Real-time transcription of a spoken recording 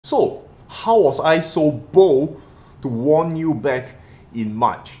So, how was I so bold to warn you back in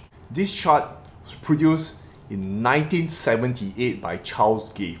March? This chart was produced in 1978 by Charles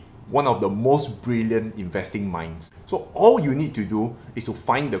Gave, one of the most brilliant investing minds. So all you need to do is to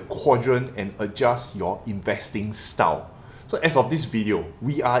find the quadrant and adjust your investing style. So as of this video,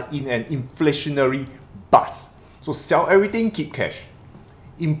 we are in an inflationary bust. So sell everything, keep cash.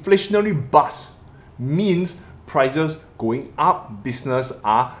 Inflationary bust means prices going up, business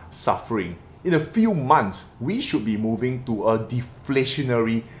are suffering. In a few months, we should be moving to a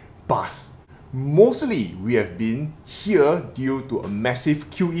deflationary bust. Mostly, we have been here due to a massive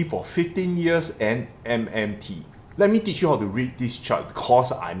QE for 15 years and MMT. Let me teach you how to read this chart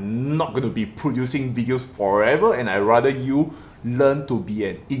because I'm not going to be producing videos forever and I'd rather you learn to be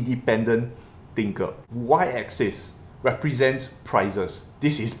an independent thinker. Y-axis represents prices.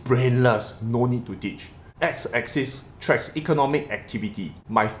 This is brainless, no need to teach. X-axis tracks economic activity.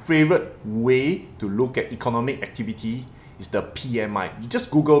 My favorite way to look at economic activity is the PMI. You just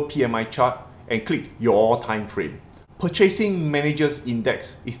Google PMI chart and click your time frame. Purchasing Managers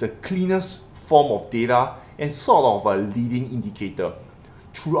Index is the cleanest form of data and sort of a leading indicator.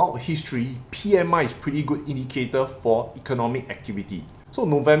 Throughout history, PMI is pretty good indicator for economic activity. So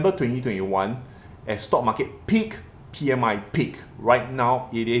November 2021, as stock market peak, PMI peak. Right now,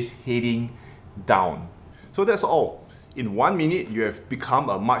 it is heading down. So that's all. In 1 minute, you have become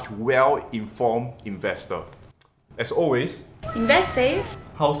a much well-informed investor. As always, invest safe.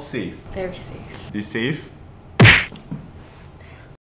 how safe? Very safe. This safe?